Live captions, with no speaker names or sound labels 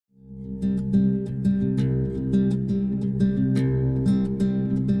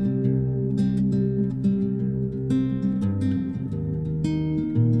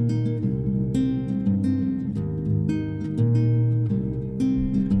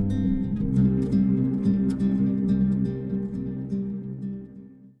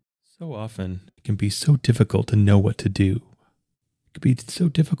often it can be so difficult to know what to do. It can be so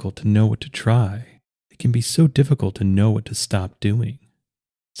difficult to know what to try. It can be so difficult to know what to stop doing.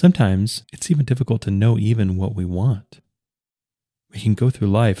 Sometimes it's even difficult to know even what we want. We can go through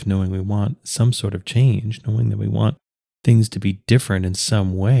life knowing we want some sort of change, knowing that we want things to be different in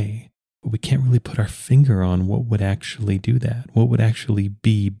some way, but we can't really put our finger on what would actually do that, what would actually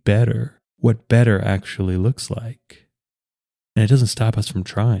be better, what better actually looks like. And it doesn't stop us from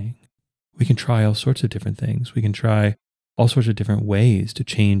trying. We can try all sorts of different things. We can try all sorts of different ways to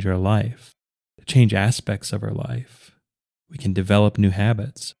change our life, to change aspects of our life. We can develop new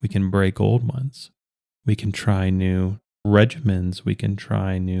habits. We can break old ones. We can try new regimens. We can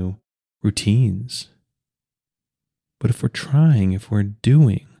try new routines. But if we're trying, if we're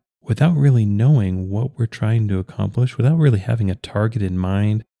doing, without really knowing what we're trying to accomplish, without really having a target in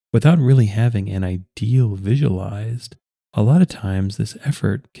mind, without really having an ideal visualized, a lot of times this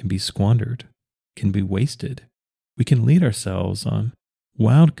effort can be squandered, can be wasted. We can lead ourselves on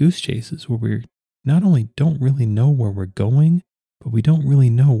wild goose chases where we not only don't really know where we're going, but we don't really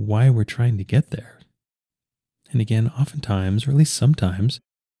know why we're trying to get there. And again, oftentimes, or at least sometimes,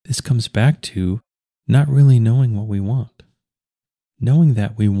 this comes back to not really knowing what we want. Knowing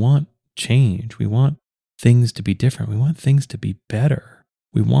that we want change, we want things to be different, we want things to be better.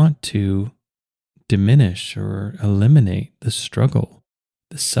 We want to diminish or eliminate the struggle,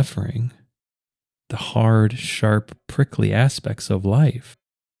 the suffering, the hard, sharp, prickly aspects of life,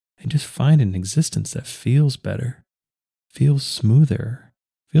 and just find an existence that feels better, feels smoother,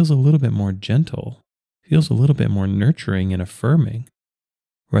 feels a little bit more gentle, feels a little bit more nurturing and affirming,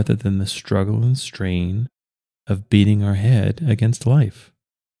 rather than the struggle and strain of beating our head against life.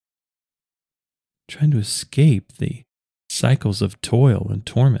 Trying to escape the cycles of toil and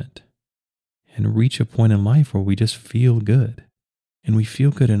torment and reach a point in life where we just feel good. And we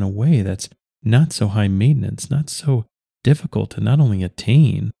feel good in a way that's not so high maintenance, not so difficult to not only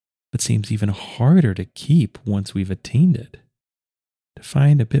attain, but seems even harder to keep once we've attained it. To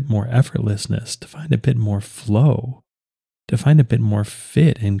find a bit more effortlessness, to find a bit more flow, to find a bit more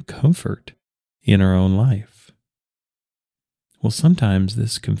fit and comfort in our own life. Well, sometimes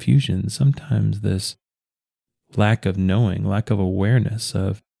this confusion, sometimes this lack of knowing, lack of awareness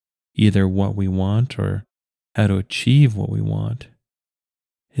of either what we want or how to achieve what we want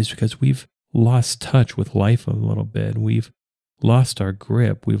is because we've lost touch with life a little bit. We've lost our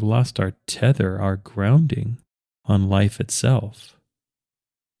grip. We've lost our tether, our grounding on life itself.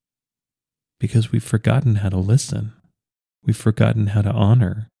 Because we've forgotten how to listen. We've forgotten how to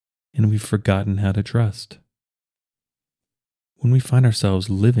honor, and we've forgotten how to trust. When we find ourselves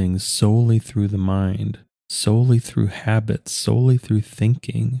living solely through the mind, solely through habits, solely through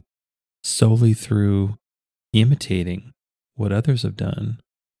thinking, solely through imitating what others have done,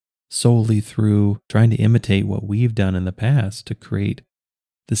 solely through trying to imitate what we've done in the past to create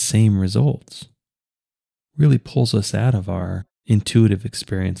the same results, really pulls us out of our intuitive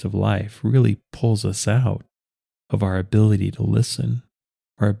experience of life, really pulls us out of our ability to listen,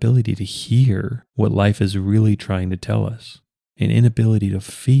 our ability to hear what life is really trying to tell us, an inability to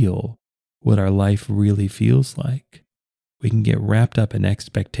feel what our life really feels like. We can get wrapped up in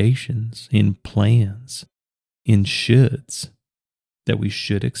expectations, in plans, in shoulds, that we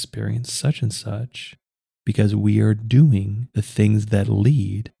should experience such and such because we are doing the things that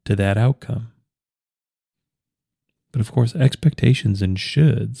lead to that outcome. But of course, expectations and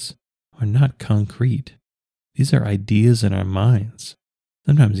shoulds are not concrete. These are ideas in our minds.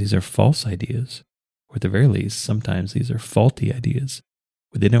 Sometimes these are false ideas, or at the very least, sometimes these are faulty ideas,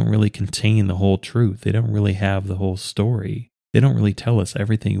 where they don't really contain the whole truth. They don't really have the whole story. They don't really tell us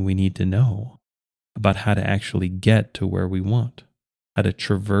everything we need to know about how to actually get to where we want, how to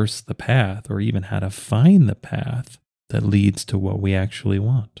traverse the path, or even how to find the path that leads to what we actually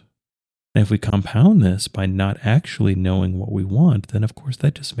want. And if we compound this by not actually knowing what we want, then of course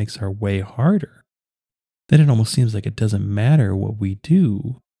that just makes our way harder. Then it almost seems like it doesn't matter what we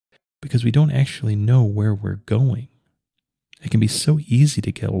do because we don't actually know where we're going. It can be so easy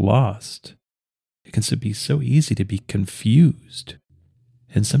to get lost. It can be so easy to be confused.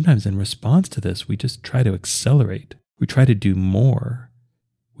 And sometimes in response to this, we just try to accelerate. We try to do more.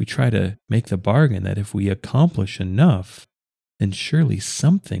 We try to make the bargain that if we accomplish enough, then surely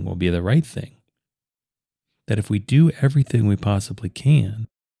something will be the right thing. That if we do everything we possibly can,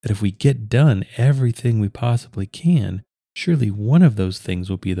 that if we get done everything we possibly can, surely one of those things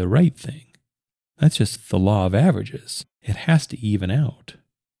will be the right thing. That's just the law of averages. It has to even out.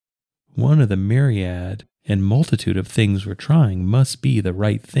 One of the myriad and multitude of things we're trying must be the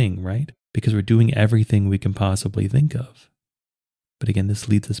right thing, right? Because we're doing everything we can possibly think of. But again, this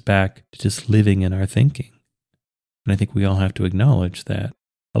leads us back to just living in our thinking. And I think we all have to acknowledge that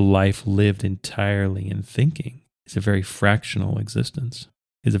a life lived entirely in thinking is a very fractional existence,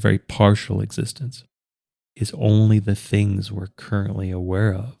 is a very partial existence, is only the things we're currently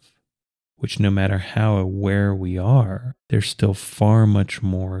aware of, which no matter how aware we are, there's still far much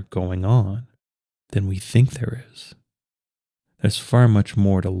more going on than we think there is. There's far much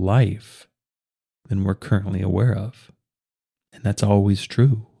more to life than we're currently aware of. And that's always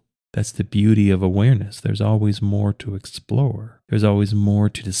true. That's the beauty of awareness. There's always more to explore. There's always more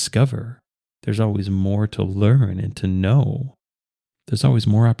to discover. There's always more to learn and to know. There's always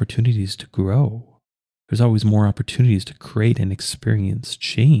more opportunities to grow. There's always more opportunities to create and experience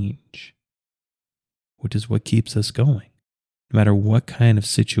change, which is what keeps us going. No matter what kind of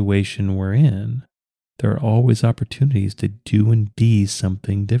situation we're in, there are always opportunities to do and be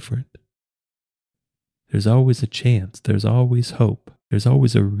something different. There's always a chance. There's always hope. There's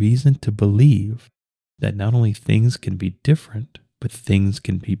always a reason to believe that not only things can be different, but things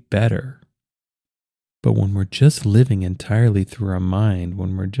can be better. But when we're just living entirely through our mind,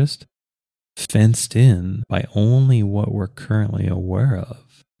 when we're just fenced in by only what we're currently aware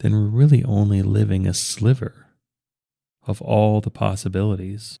of, then we're really only living a sliver of all the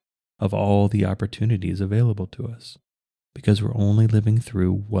possibilities, of all the opportunities available to us, because we're only living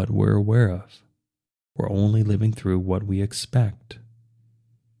through what we're aware of. We're only living through what we expect.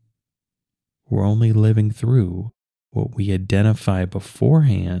 We're only living through what we identify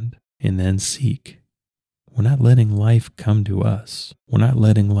beforehand and then seek. We're not letting life come to us. We're not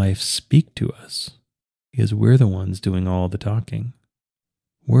letting life speak to us, because we're the ones doing all the talking.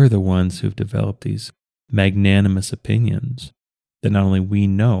 We're the ones who've developed these magnanimous opinions that not only we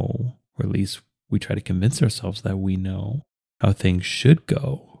know, or at least we try to convince ourselves that we know how things should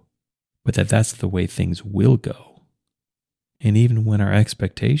go, but that that's the way things will go. And even when our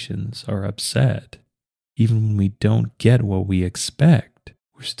expectations are upset, even when we don't get what we expect,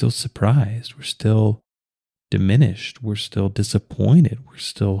 we're still surprised, we're still diminished, we're still disappointed, we're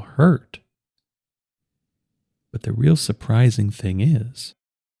still hurt. But the real surprising thing is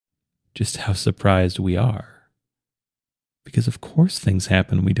just how surprised we are. Because of course things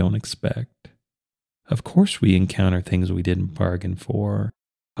happen we don't expect. Of course we encounter things we didn't bargain for.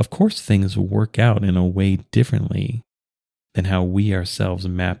 Of course things work out in a way differently than how we ourselves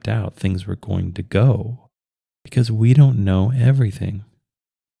mapped out things were going to go. Because we don't know everything.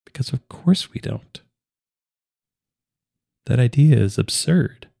 Because of course we don't. That idea is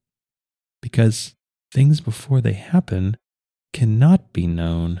absurd. Because things before they happen cannot be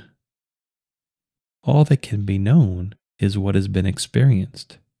known. All that can be known is what has been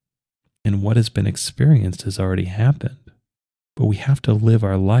experienced. And what has been experienced has already happened. But we have to live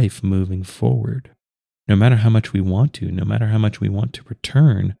our life moving forward. No matter how much we want to, no matter how much we want to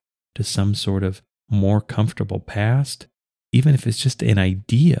return to some sort of more comfortable past, even if it's just an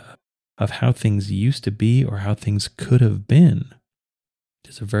idea of how things used to be or how things could have been,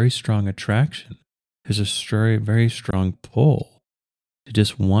 there's a very strong attraction. There's a very strong pull to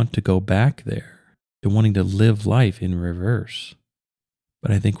just want to go back there, to wanting to live life in reverse.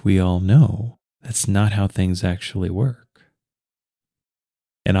 But I think we all know that's not how things actually work.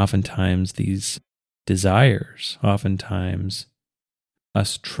 And oftentimes these desires, oftentimes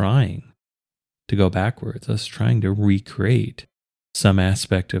us trying to go backwards, us trying to recreate some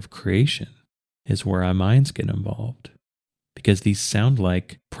aspect of creation is where our minds get involved. Because these sound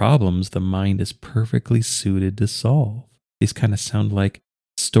like problems the mind is perfectly suited to solve. These kind of sound like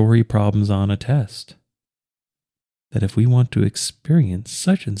story problems on a test. That if we want to experience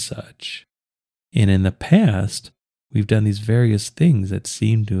such and such, and in the past we've done these various things that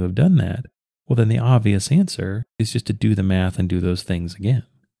seem to have done that, well, then the obvious answer is just to do the math and do those things again.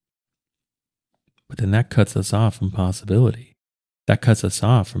 But then that cuts us off from possibility. That cuts us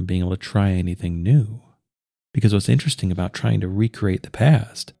off from being able to try anything new. Because what's interesting about trying to recreate the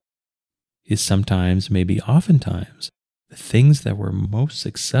past is sometimes, maybe oftentimes, the things that were most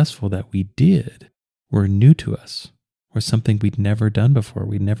successful that we did were new to us, or something we'd never done before,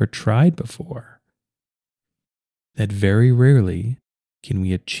 we'd never tried before. That very rarely can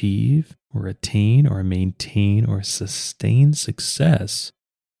we achieve or attain or maintain or sustain success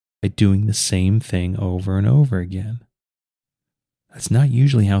by doing the same thing over and over again. That's not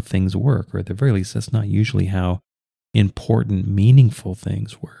usually how things work, or at the very least, that's not usually how important, meaningful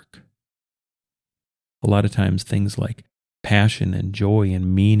things work. A lot of times things like passion and joy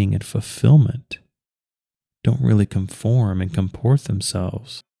and meaning and fulfillment don't really conform and comport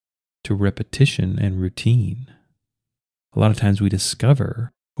themselves to repetition and routine. A lot of times we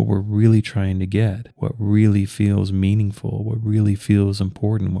discover what we're really trying to get, what really feels meaningful, what really feels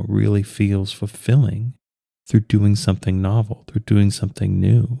important, what really feels fulfilling through doing something novel, through doing something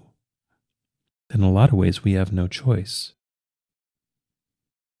new, then in a lot of ways we have no choice.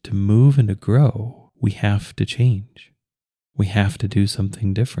 To move and to grow, we have to change. We have to do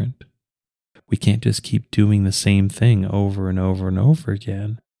something different. We can't just keep doing the same thing over and over and over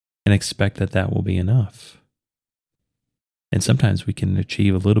again and expect that that will be enough. And sometimes we can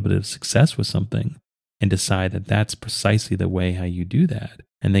achieve a little bit of success with something and decide that that's precisely the way how you do that.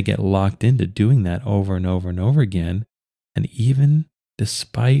 And they get locked into doing that over and over and over again. And even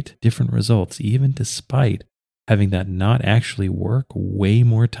despite different results, even despite having that not actually work way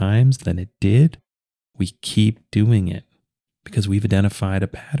more times than it did, we keep doing it because we've identified a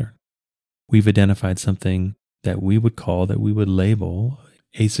pattern. We've identified something that we would call, that we would label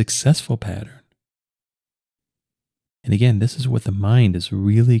a successful pattern. And again, this is what the mind is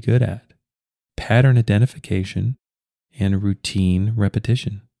really good at: pattern identification and routine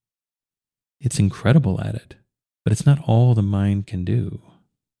repetition. It's incredible at it, but it's not all the mind can do.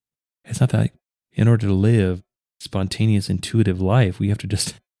 It's not that in order to live spontaneous, intuitive life, we have to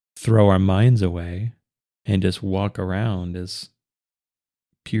just throw our minds away and just walk around as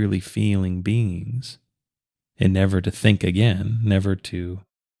purely feeling beings and never to think again, never to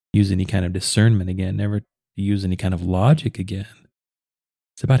use any kind of discernment again, never to use any kind of logic again.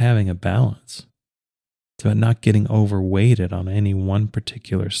 It's about having a balance. It's about not getting overweighted on any one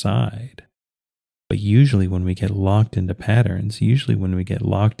particular side. But usually when we get locked into patterns, usually when we get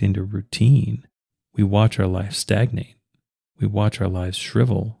locked into routine, we watch our life stagnate. We watch our lives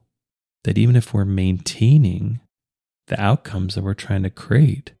shrivel. That even if we're maintaining the outcomes that we're trying to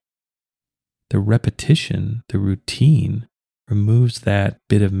create, the repetition, the routine removes that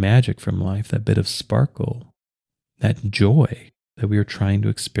bit of magic from life, that bit of sparkle, that joy that we were trying to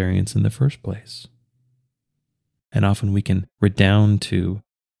experience in the first place. And often we can redound to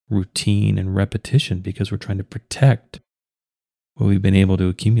routine and repetition because we're trying to protect what we've been able to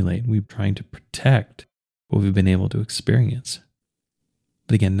accumulate. We're trying to protect what we've been able to experience.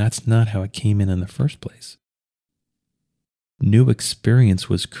 But again, that's not how it came in the first place. New experience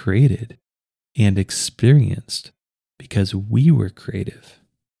was created and experienced because we were creative.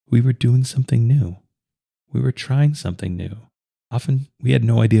 We were doing something new. We were trying something new. Often we had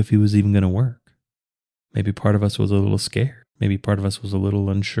no idea if it was even going to work. Maybe part of us was a little scared. Maybe part of us was a little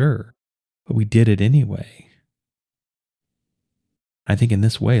unsure, but we did it anyway. I think in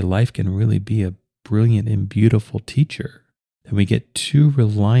this way, life can really be a brilliant and beautiful teacher. That we get too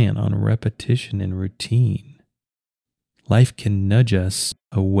reliant on repetition and routine. Life can nudge us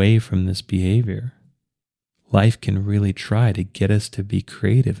away from this behavior. Life can really try to get us to be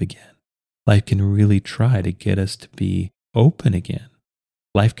creative again. Life can really try to get us to be open again.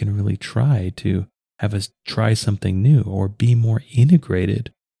 Life can really try to have us try something new or be more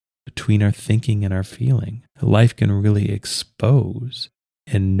integrated between our thinking and our feeling. Life can really expose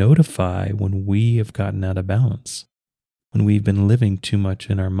and notify when we have gotten out of balance, when we've been living too much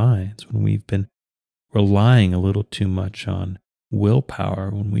in our minds, when we've been relying a little too much on willpower,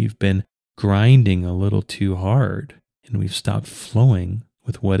 when we've been grinding a little too hard and we've stopped flowing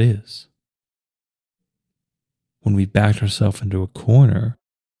with what is. When we've backed ourselves into a corner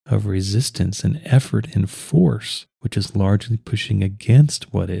of resistance and effort and force, which is largely pushing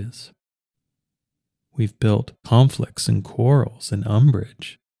against what is. We've built conflicts and quarrels and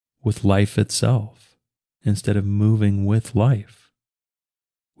umbrage with life itself instead of moving with life.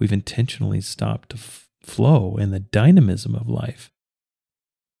 We've intentionally stopped to flow in the dynamism of life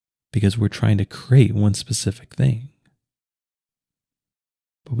because we're trying to create one specific thing.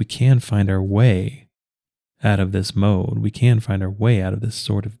 But we can find our way out of this mode. We can find our way out of this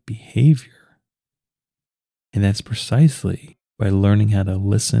sort of behavior. And that's precisely by learning how to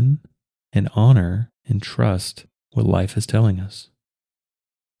listen and honor and trust what life is telling us.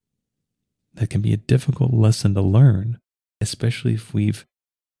 That can be a difficult lesson to learn, especially if we've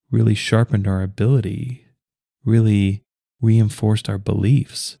really sharpened our ability, really reinforced our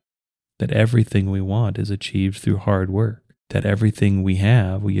beliefs that everything we want is achieved through hard work, that everything we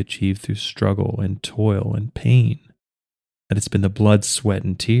have we achieve through struggle and toil and pain, that it's been the blood, sweat,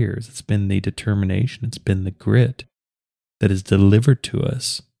 and tears, it's been the determination, it's been the grit that has delivered to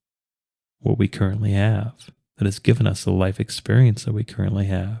us what we currently have, that has given us the life experience that we currently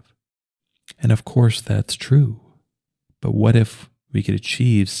have. And of course that's true. But what if we could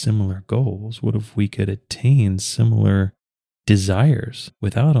achieve similar goals? What if we could attain similar desires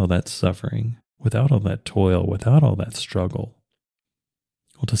without all that suffering, without all that toil, without all that struggle?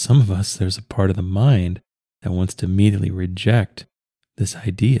 Well, to some of us, there's a part of the mind that wants to immediately reject this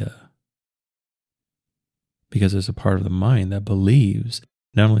idea, because there's a part of the mind that believes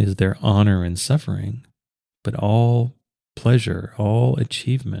not only is there honor in suffering, but all pleasure, all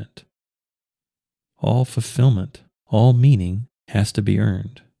achievement, all fulfillment, all meaning has to be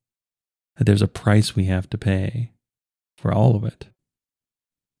earned. That there's a price we have to pay for all of it.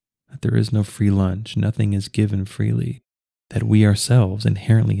 That there is no free lunch, nothing is given freely. That we ourselves,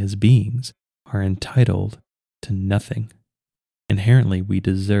 inherently as beings, are entitled to nothing. Inherently, we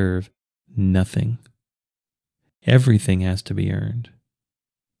deserve nothing. Everything has to be earned.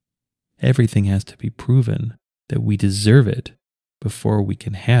 Everything has to be proven that we deserve it before we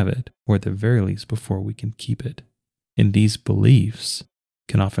can have it, or at the very least before we can keep it. And these beliefs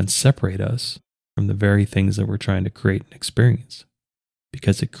can often separate us from the very things that we're trying to create and experience,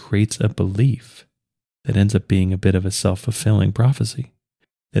 because it creates a belief that ends up being a bit of a self-fulfilling prophecy,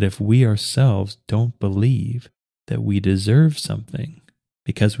 that if we ourselves don't believe that we deserve something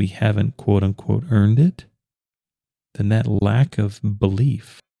because we haven't quote-unquote earned it, then that lack of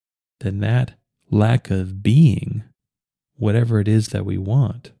belief, then that lack of being whatever it is that we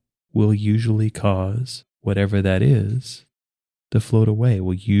want will usually cause whatever that is to float away,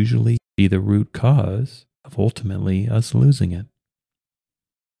 will usually be the root cause of ultimately us losing it.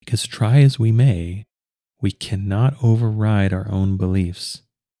 Because try as we may, we cannot override our own beliefs,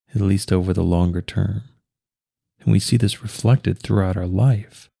 at least over the longer term. And we see this reflected throughout our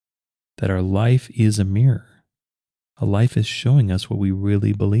life, that our life is a mirror. A life is showing us what we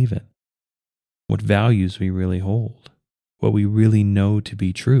really believe in, what values we really hold, what we really know to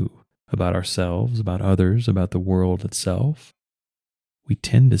be true about ourselves, about others, about the world itself. We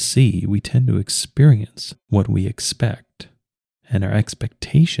tend to experience what we expect, and our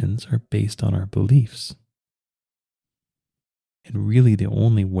expectations are based on our beliefs. And really the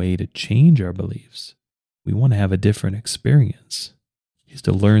only way to change our beliefs, we want to have a different experience, is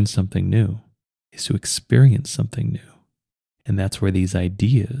to learn something new, is to experience something new. And that's where these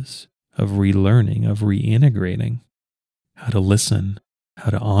ideas of relearning, of reintegrating, how to listen, how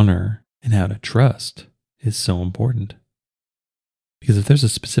to honor, and how to trust is so important. Because if there's a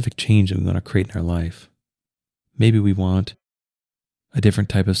specific change that we want to create in our life, maybe we want a different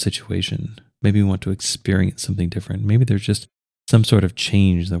type of situation. Maybe we want to experience something different. Maybe there's just some sort of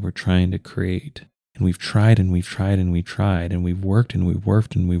change that we're trying to create. And we've tried and we've tried and we've tried, and we've worked and we've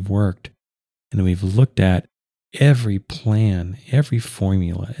worked and we've worked. And we've looked at every plan, every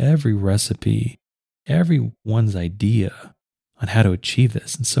formula, every recipe, everyone's idea on how to achieve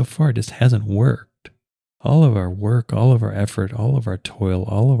this. And so far, it just hasn't worked. All of our work, all of our effort, all of our toil,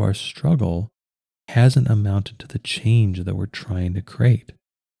 all of our struggle hasn't amounted to the change that we're trying to create.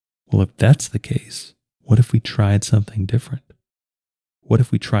 Well, if that's the case, what if we tried something different? What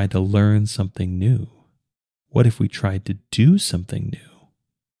if we tried to learn something new? What if we tried to do something new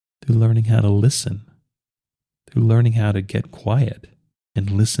through learning how to listen, through learning how to get quiet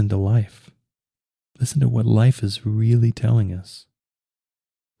and listen to life? Listen to what life is really telling us.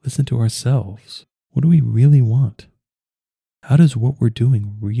 Listen to ourselves. What do we really want? How does what we're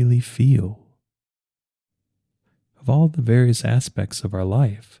doing really feel? Of all the various aspects of our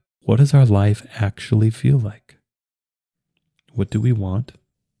life, what does our life actually feel like? What do we want?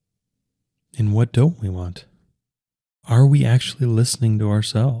 And what don't we want? Are we actually listening to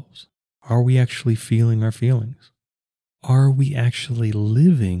ourselves? Are we actually feeling our feelings? Are we actually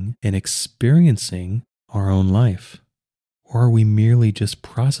living and experiencing our own life? Or are we merely just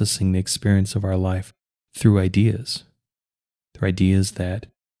processing the experience of our life through ideas that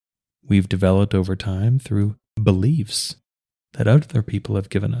we've developed over time, through beliefs that other people have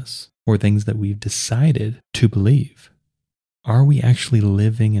given us, or things that we've decided to believe? Are we actually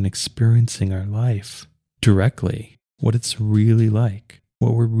living and experiencing our life directly, what it's really like,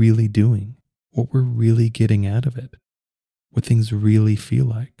 what we're really doing, what we're really getting out of it, what things really feel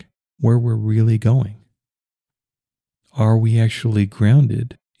like, where we're really going? Are we actually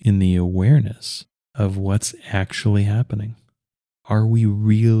grounded in the awareness of what's actually happening? Are we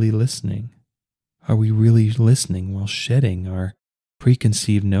really listening? Are we really listening while shedding our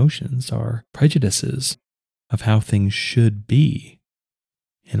preconceived notions, our prejudices of how things should be?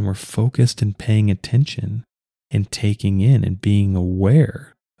 And we're focused and paying attention and taking in and being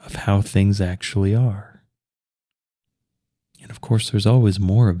aware of how things actually are. And of course, there's always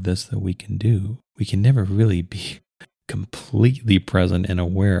more of this that we can do. We can never really be completely present and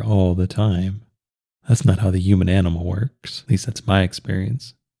aware all the time. That's not how the human animal works. At least that's my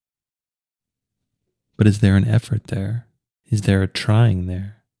experience. But is there an effort there? Is there a trying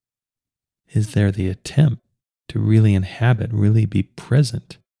there? Is there the attempt to really inhabit, really be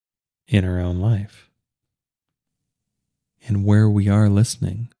present in our own life? And where we are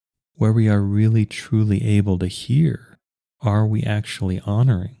listening, where we are really truly able to hear, are we actually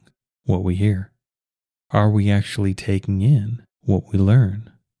honoring what we hear? Are we actually taking in what we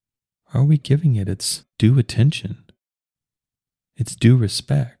learn? Are we giving it its due attention, its due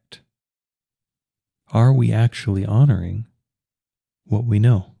respect? Are we actually honoring what we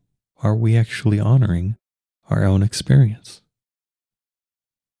know? Are we actually honoring our own experience?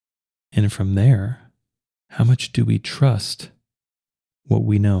 And from there, how much do we trust what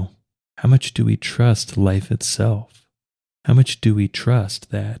we know? How much do we trust life itself? How much do we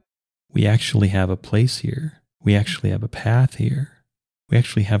trust that we actually have a place here? We actually have a path here. We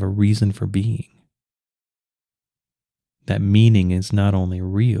actually have a reason for being. That meaning is not only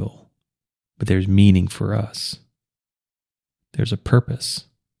real, but there's meaning for us. There's a purpose.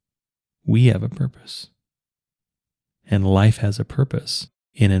 We have a purpose. And life has a purpose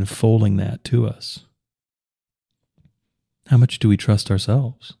in unfolding that to us. How much do we trust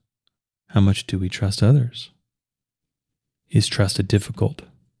ourselves? How much do we trust others? Is trust a difficult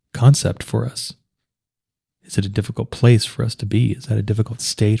concept for us? Is it a difficult place for us to be? Is that a difficult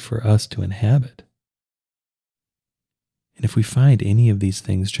state for us to inhabit? And if we find any of these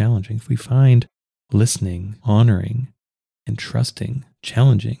things challenging, if we find listening, honoring, and trusting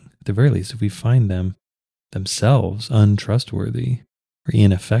challenging, at the very least, if we find them themselves untrustworthy or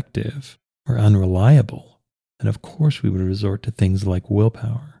ineffective or unreliable, then of course we would resort to things like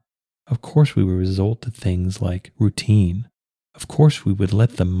willpower. Of course we would resort to things like routine. Of course we would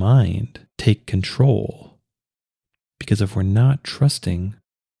let the mind take control. Because if we're not trusting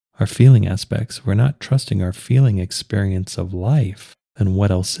our feeling aspects, if we're not trusting our feeling experience of life, then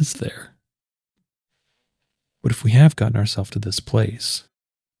what else is there? But if we have gotten ourselves to this place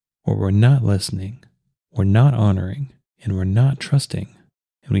where we're not listening, we're not honoring, and we're not trusting,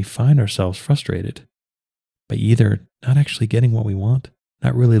 and we find ourselves frustrated by either not actually getting what we want,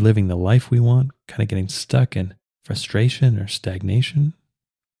 not really living the life we want, kind of getting stuck in frustration or stagnation,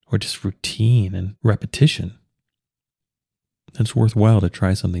 or just routine and repetition, then it's worthwhile to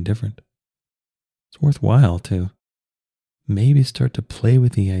try something different. It's worthwhile to maybe start to play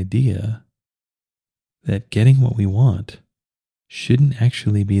with the idea that getting what we want shouldn't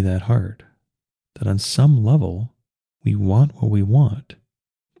actually be that hard. That on some level, we want what we want.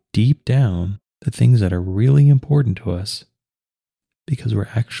 Deep down, the things that are really important to us, because we're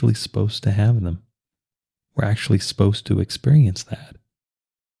actually supposed to have them. We're actually supposed to experience that,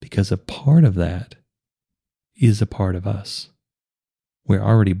 because a part of that is a part of us. We're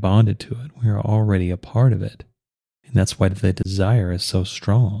already bonded to it. We're already a part of it. And that's why the desire is so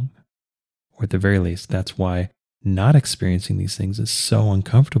strong. Or at the very least, that's why not experiencing these things is so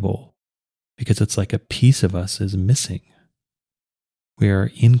uncomfortable, because it's like a piece of us is missing. We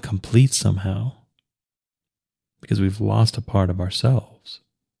are incomplete somehow because we've lost a part of ourselves.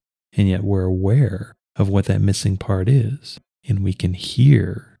 And yet we're aware of what that missing part is, and we can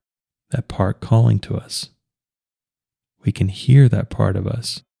hear that part calling to us. We can hear that part of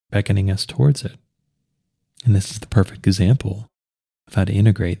us beckoning us towards it. And this is the perfect example of how to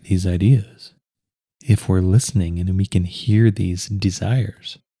integrate these ideas. If we're listening and we can hear these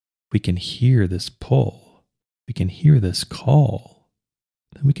desires, we can hear this pull, we can hear this call,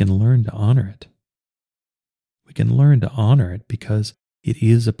 then we can learn to honor it. We can learn to honor it because it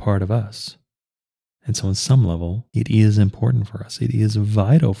is a part of us. And so on some level, it is important for us. It is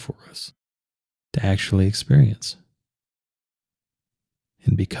vital for us to actually experience.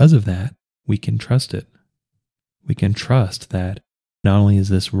 And because of that, we can trust it. We can trust that not only is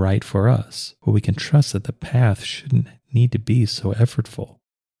this right for us, but we can trust that the path shouldn't need to be so effortful.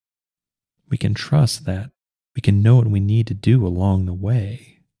 We can trust that we can know what we need to do along the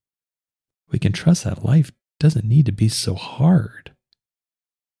way. We can trust that life doesn't need to be so hard.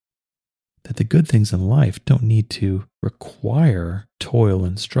 That the good things in life don't need to require toil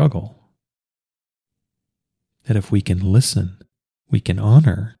and struggle. That if we can listen, we can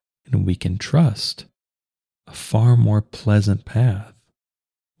honor, and we can trust, a far more pleasant path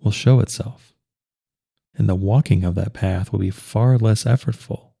will show itself. And the walking of that path will be far less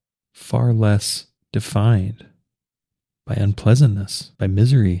effortful, far less defined by unpleasantness, by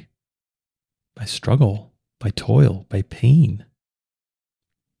misery, by struggle, by toil, by pain.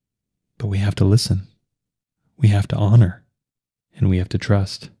 But we have to listen, we have to honor, and we have to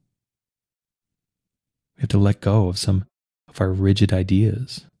trust. We have to let go of some of our rigid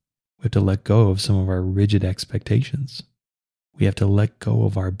ideas. We have to let go of some of our rigid expectations. We have to let go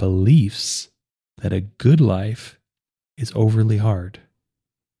of our beliefs that a good life is overly hard.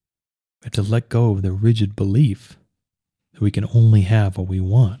 We have to let go of the rigid belief that we can only have what we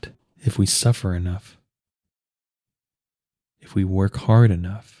want if we suffer enough. if we work hard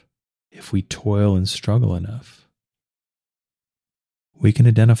enough, if we toil and struggle enough. We can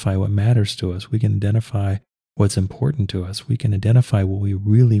identify what matters to us. We can identify what's important to us. We can identify what we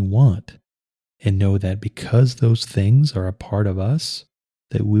really want and know that because those things are a part of us,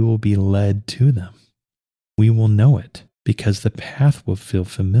 that we will be led to them. We will know it because the path will feel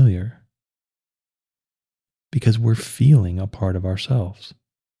familiar, because we're feeling a part of ourselves.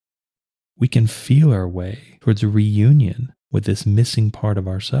 We can feel our way towards a reunion with this missing part of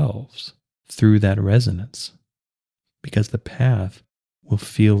ourselves through that resonance, because the path will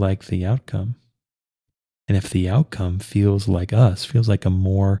feel like the outcome. And if the outcome feels like us, feels like a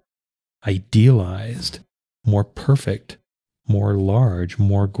more idealized, more perfect, more large,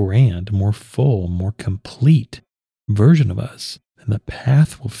 more grand, more full, more complete version of us, then the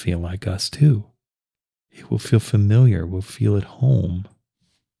path will feel like us too. It will feel familiar, we'll feel at home.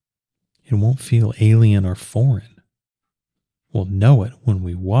 It won't feel alien or foreign. We'll know it when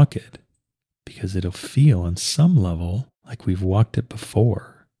we walk it, because it'll feel on some level like we've walked it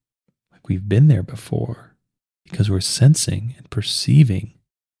before, like we've been there before, because we're sensing and perceiving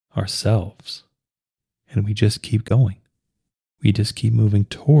ourselves. And we just keep going. We just keep moving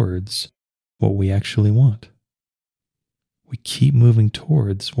towards what we actually want. We keep moving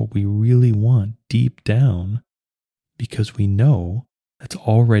towards what we really want deep down because we know that's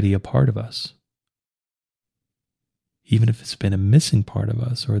already a part of us. Even if it's been a missing part of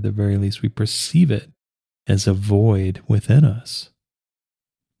us, or at the very least we perceive it as a void within us.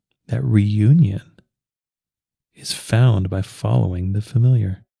 That reunion is found by following the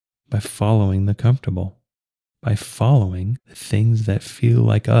familiar, by following the comfortable, by following the things that feel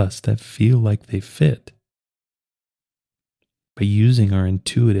like us, that feel like they fit, by using our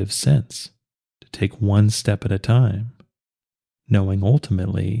intuitive sense to take one step at a time, knowing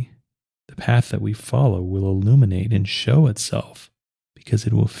ultimately the path that we follow will illuminate and show itself because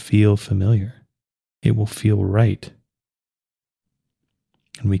it will feel familiar. It will feel right.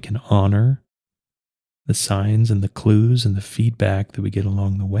 And we can honor the signs and the clues and the feedback that we get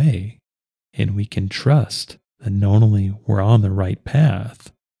along the way. And we can trust that not only we're on the right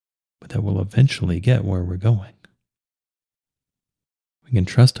path, but that we'll eventually get where we're going. We can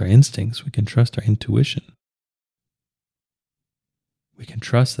trust our instincts. We can trust our intuition. We can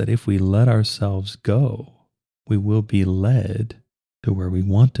trust that if we let ourselves go, we will be led to where we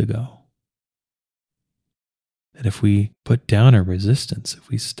want to go. That if we put down our resistance, if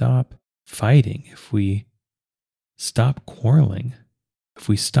we stop fighting, if we stop quarreling, if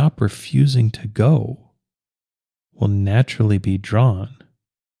we stop refusing to go, we'll naturally be drawn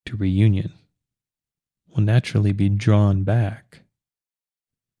to reunion. We'll naturally be drawn back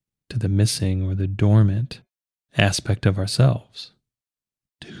to the missing or the dormant aspect of ourselves,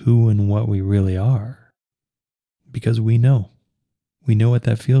 to who and what we really are. Because we know what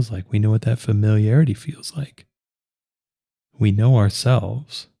that feels like. We know what that familiarity feels like. We know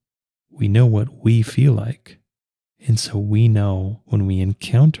ourselves. We know what we feel like. And so we know when we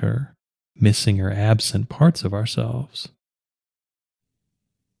encounter missing or absent parts of ourselves.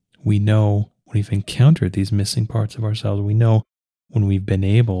 We know when we've encountered these missing parts of ourselves. We know when we've been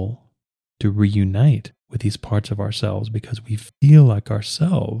able to reunite with these parts of ourselves because we feel like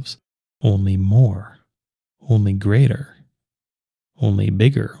ourselves, only more, only greater, only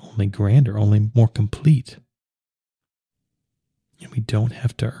bigger, only grander, only more complete. And we don't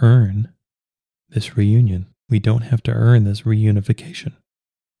have to earn this reunion. We don't have to earn this reunification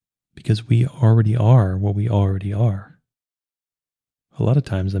because we already are what we already are. A lot of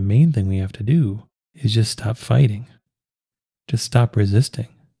times the main thing we have to do is just stop fighting. Just stop resisting.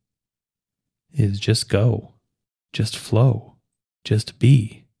 Is just go. Just flow. Just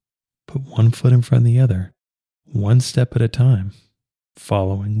be. Put one foot in front of the other. One step at a time.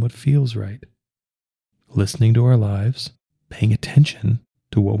 Following what feels right. Listening to our lives. Paying attention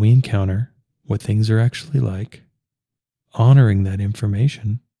to what we encounter. What things are actually like. Honoring that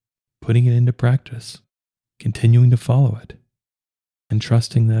information. Putting it into practice. Continuing to follow it. And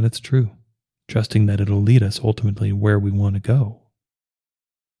trusting that it's true. Trusting that it'll lead us ultimately where we want to go.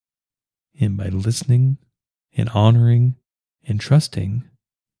 And by listening and honoring and trusting,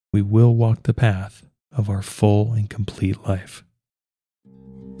 we will walk the path of our full and complete life.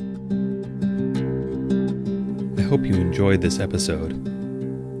 I hope you enjoyed this episode.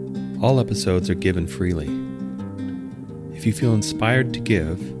 All episodes are given freely. If you feel inspired to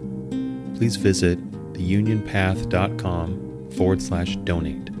give, please visit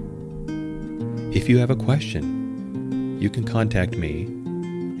theunionpath.com/donate. If you have a question, you can contact me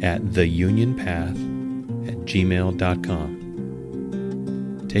at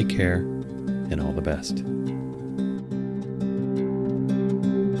theunionpath@gmail.com. Take care and all the best.